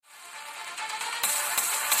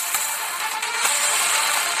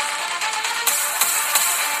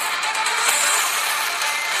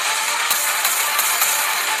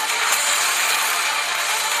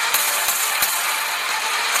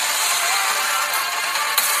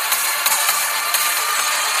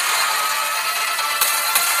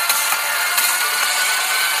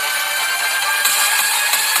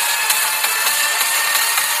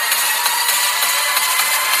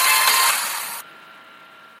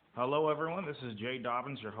Hello, everyone. This is Jay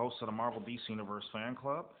Dobbins, your host of the Marvel DC Universe Fan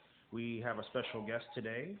Club. We have a special guest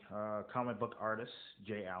today, comic book artist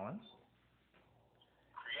Jay Allen.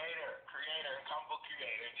 Comic book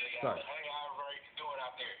creator, Jay Sorry. Allen. Hey, how are you doing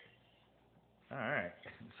out there? All right.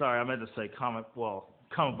 Sorry, I meant to say comic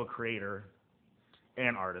book creator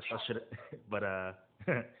and artist. I should, but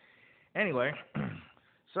anyway.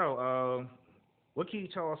 So, what can you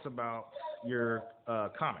tell us about your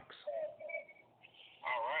comics?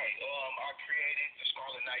 All right. I created the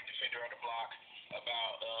Scarlet Knight Defender of the Block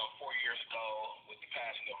about 4 years ago with the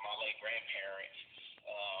passing of my late grandparents.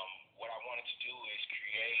 What I wanted to do is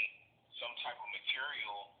create some type of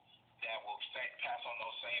material that will pass on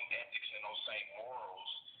those same ethics and those same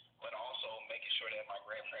morals, but also making sure that my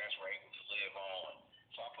grandparents were able to live on.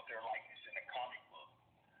 So I put their likeness in a comic book.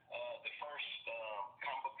 The first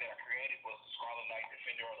comic book that I created was the Scarlet Knight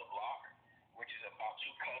Defender of the Block, which is about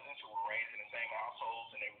two cousins who were raised in the same households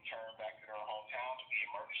and they returned back to their hometown to be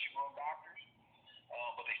emergency room doctors.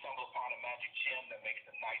 But they stumble upon a magic gem that makes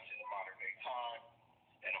them knights in the modern day time.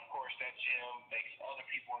 And of course, that gem makes other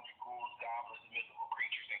people into ghouls, goblins, mythical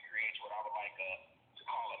creatures, and creates what I would like to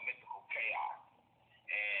call a mythical chaos.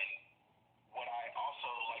 And what I also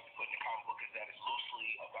like to put in the comic book is that it's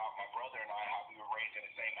loosely about my brother and I, how we were raised in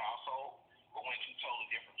the same household, but went to totally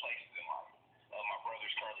different places in life. My brother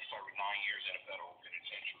is currently serving 9 years in a federal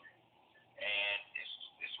penitentiary. And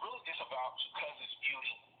it's really just about two cousins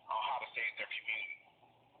feuding on how to save their community.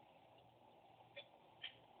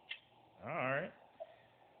 All right.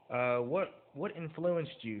 What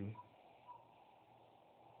influenced you?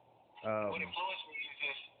 What influenced me is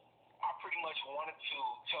just I pretty much wanted to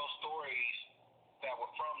tell stories that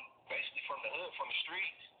were basically from the hood, from the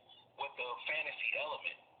streets, with the fantasy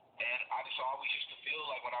element. And I just always used to feel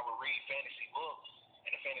like when I would read fantasy books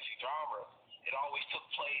and the fantasy genre, it always took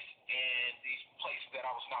place in these places that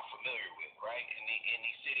I was not familiar with, right? In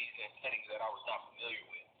these cities and settings that I was not familiar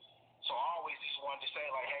with. So I always just wanted to say,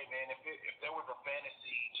 like, hey man, if there was a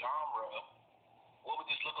fantasy genre, what would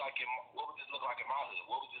this look like in my hood?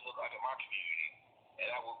 What would this look like in my community? And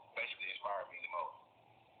that would basically inspire me the most.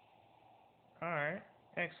 All right.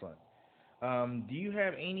 Excellent. Do you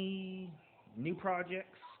have any new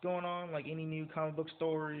projects going on, like any new comic book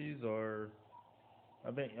stories or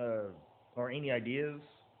any ideas?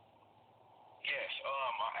 Yes,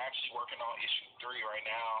 I'm actually working on issue 3 right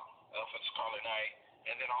now for Scarlet Knight.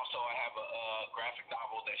 And then also I have a graphic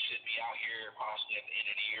novel that should be out here possibly at the end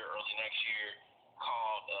of the year, early next year,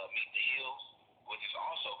 called Meet the Hills, which is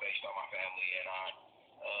also based on my family and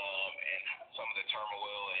some of the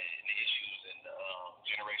turmoil and the issues and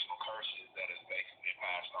generational curses that has basically been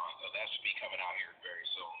passed on. So that should be coming out here very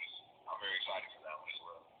soon. I'm very excited for that one as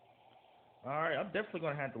well. All right, I'm definitely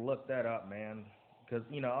gonna have to look that up, man. Because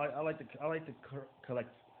I like to collect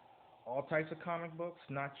all types of comic books,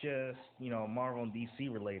 not just Marvel and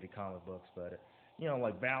DC related comic books, but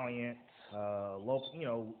like Valiant,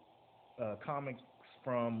 local comics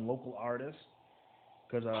from local artists.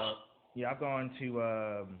 Because yeah, I've gone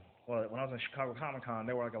to well, when I was in Chicago Comic Con,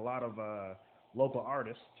 there were like a lot of local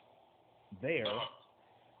artists there,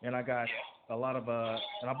 and I got Yeah. a lot of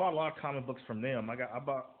and I bought a lot of comic books from them. I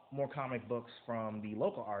bought more comic books from the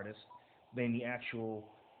local artists than the actual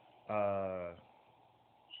uh,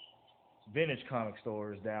 vintage comic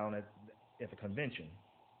stores down at the convention.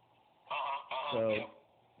 So Yeah.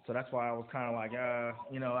 so that's why I was kind of like I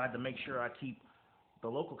had to make sure I keep the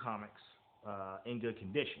local comics in good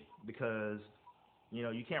condition because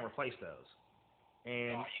you can't replace those. No,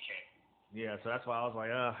 And you can't. yeah, so that's why I was like,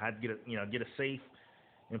 I had to get a safe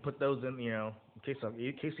and put those in case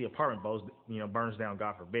the apartment burns down,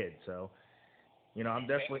 God forbid. So I'm And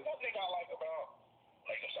definitely one thing I like about,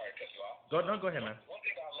 like, I'm sorry to cut you off. go ahead, man. One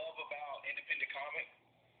thing I love about independent comics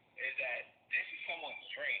is that this is someone's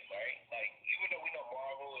dream, right? Like, even though we know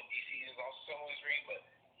Marvel and DC is also someone's dream, but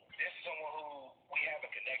this is someone who we have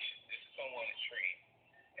a connection. This is someone's dream.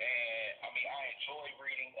 And, I mean, I enjoy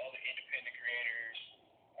reading other independent creators'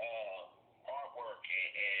 artwork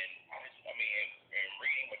and and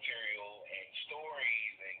reading material and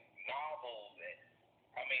stories and novels. And,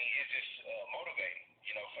 I mean, it's just motivating,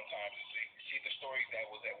 sometimes to see the stories that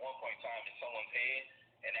was at one point in time in someone's head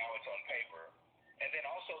and now it's on paper. And then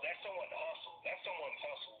also, that's someone's hustle. That's someone's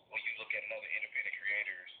hustle when you look at another independent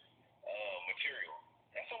creator's material.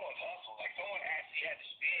 That's someone's hustle. Like someone actually had to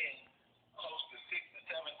spend close to $6,000 to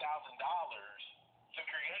 $7,000 to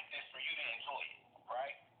create this for you to enjoy it,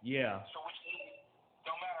 right? Yeah. So which means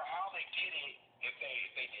no matter how they did it, if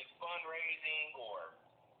they did fundraising or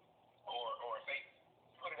if they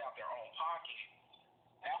put it out their own pocket,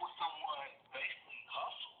 that was someone basically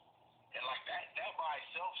hustle. And like that by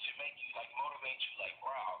itself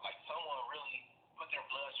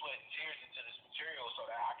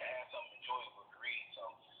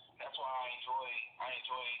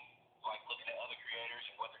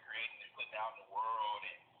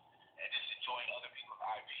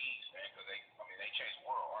IPs, man, because they change the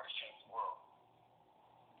world. Artists change the world.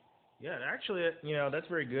 Yeah, actually, that's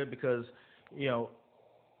very good because, you know,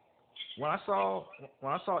 when I saw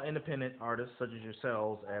independent artists such as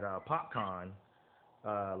yourselves at PopCon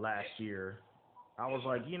last Yes, year, I was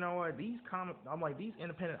like, you know what, I'm like these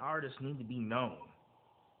independent artists need to be known,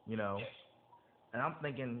 you know, yes, and I'm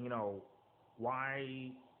thinking,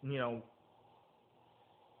 why, you know,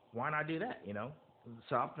 why not do that, yes,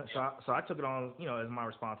 So I took it on, as my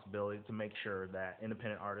responsibility to make sure that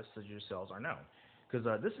independent artists such as yourselves are known, because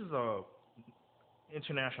this is a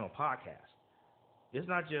international podcast. It's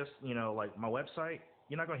not just like my website.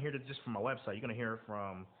 You're not going to hear it just from my website. You're going to hear it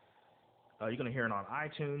from you're going to hear it on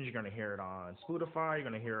iTunes. You're going to hear it on Spotify. You're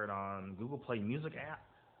going to hear it on Google Play Music app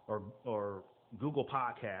or Google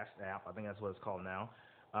Podcast app. I think that's what it's called now.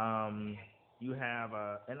 You have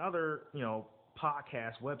and other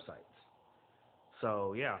podcast websites.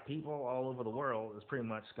 So yeah, people all over the world is pretty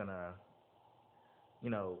much gonna you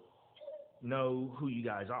know know who you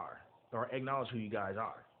guys are or acknowledge who you guys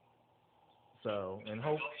are. So and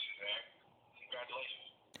hope. congratulations, man.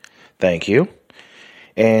 Congratulations. Thank you.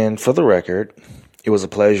 And for the record, it was a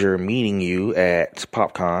pleasure meeting you at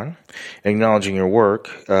PopCon. Acknowledging your work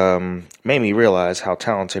made me realize how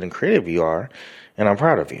talented and creative you are, and I'm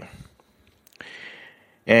proud of you.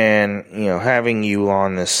 And, having you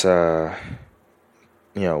on this,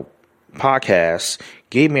 podcast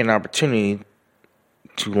gave me an opportunity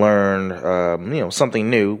to learn, something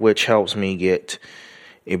new, which helps me get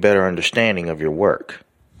a better understanding of your work.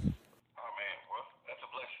 Oh man, well, that's a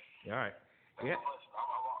blessing. All right. That's Yeah. a blessing.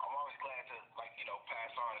 I'm always glad to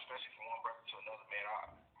pass on, especially from one brother to another, man.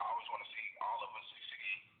 I always want to see all of us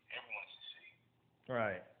succeed, everyone succeed.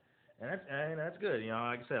 Right. And that's good.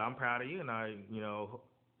 Like I said, I'm proud of you, and like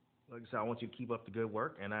I said, I want you to keep up the good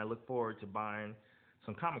work, and I look forward to buying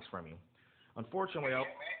some comics from you. Unfortunately, Yeah,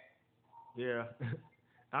 man. yeah.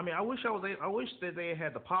 I mean, I wish that they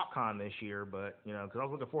had the PopCon this year, but because I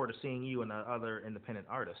was looking forward to seeing you and the other independent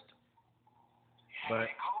artists. Yeah, But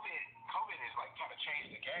man. COVID is like kind of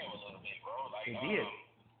changed the game a little bit, bro. it did.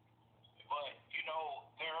 But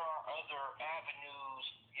there are other avenues,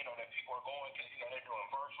 that people are going because they're doing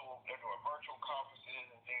virtual conferences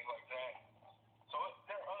and things like that. So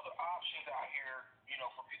there are other options out here,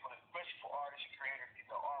 for people, especially for artists and creators, get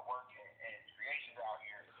their artwork and creations out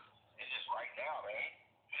here. It's just right now, man.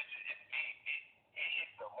 It hit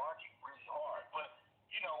the market really hard. But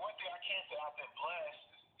one thing I can say I've been blessed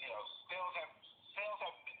is, sales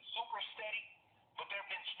have been super steady, but they've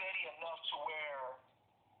been steady enough to where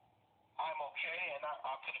I'm okay, and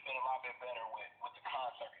I could have been a lot bit better with the con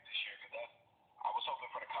circuit this year because I was hoping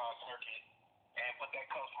for the con circuit, but that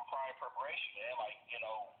comes from prior preparation, man.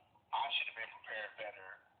 I should have been prepared better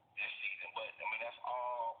this season, but I mean that's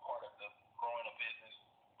all part of the growing a business,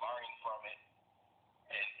 learning from it,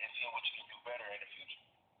 and seeing what you can do better in the future.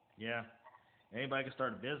 Yeah. Anybody can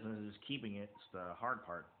start a business. Just keeping it's the hard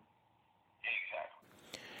part.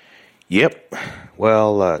 Exactly. Yep.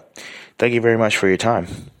 Well, thank you very much for your time.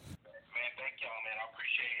 Man, thank y'all, man. I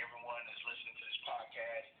appreciate everyone that's listening to this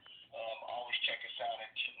podcast. Always check us out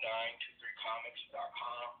at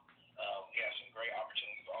 2923comics.com. We have some great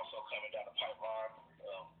opportunities also coming down the pipeline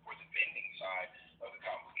for the vending side of the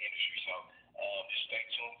comic book industry. So just stay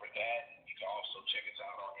tuned for that. You can also check us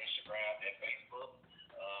out on Instagram and Facebook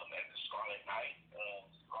at the Scarlet Knight,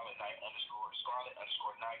 Scarlet Knight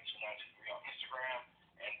 2923 on Instagram,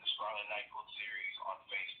 and the Scarlet Knight book series on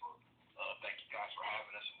Facebook. Thank you guys for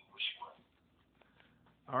having us, and we wish you well.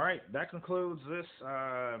 All right. That concludes this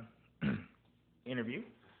interview.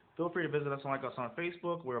 Feel free to visit us and like us on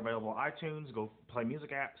Facebook. We're available on iTunes, Go Play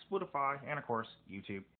Music app, Spotify, and of course YouTube.